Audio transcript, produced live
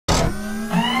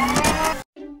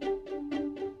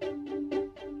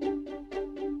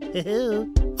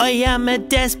I am a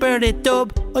desperate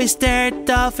dub. I start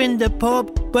off in the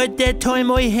pub, but the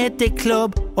time I hit the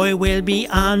club, I will be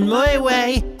on my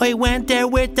way. I went there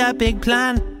with a big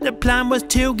plan. The plan was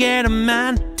to get a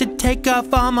man to take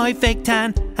off all my fake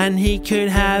tan, and he could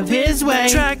have his way.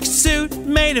 Track suit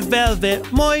made of velvet,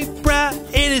 my bra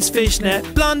it is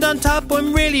fishnet. Blonde on top,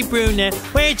 I'm really brunette.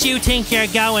 Where do you think you're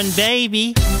going,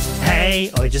 baby?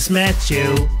 Hey, I just met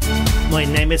you. My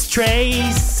name is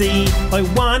Tracey. I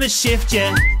wanna shift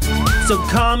ya, so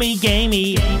call me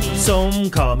gamey. Some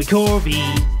call me Corby,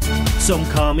 some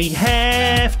call me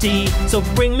hefty. So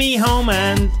bring me home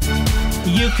and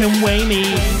you can weigh me.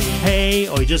 Hey,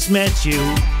 I just met you.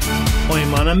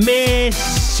 I'm on a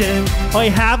mission. I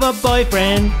have a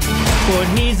boyfriend, but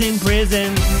he's in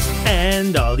prison.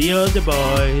 And all the other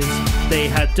boys, they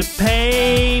had to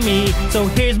pay me. So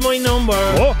here's my number.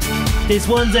 Whoa. This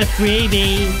one's a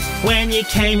freebie. When you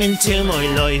came into my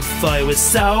life, I was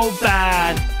so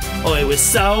bad. I was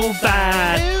so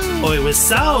bad. I was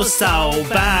so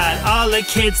bad. All the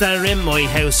kids that are in my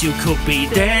house, you could be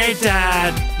their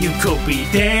dad. You could be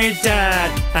their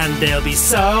dad, and they'll be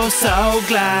so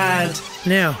glad.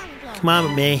 Now, come on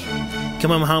with me.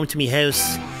 Come on home to me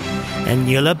house, and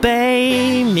you'll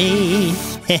obey me.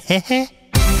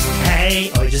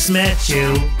 Hey, I just met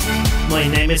you. My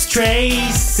name is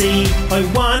Tracey. I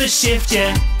wanna shift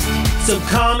ya, so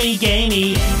call me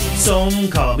gamey. Some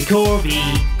call me Corby,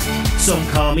 some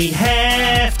call me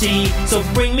hefty. So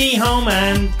bring me home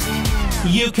and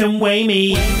you can weigh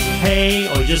me. Hey,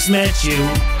 I just met you.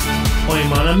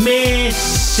 I'm on a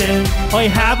mission. I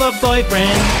have a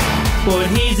boyfriend, but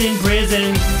he's in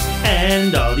prison.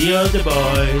 And all the other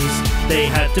boys, they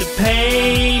had to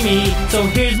pay me. So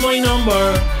here's my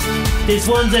number. This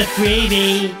one's a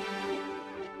freebie.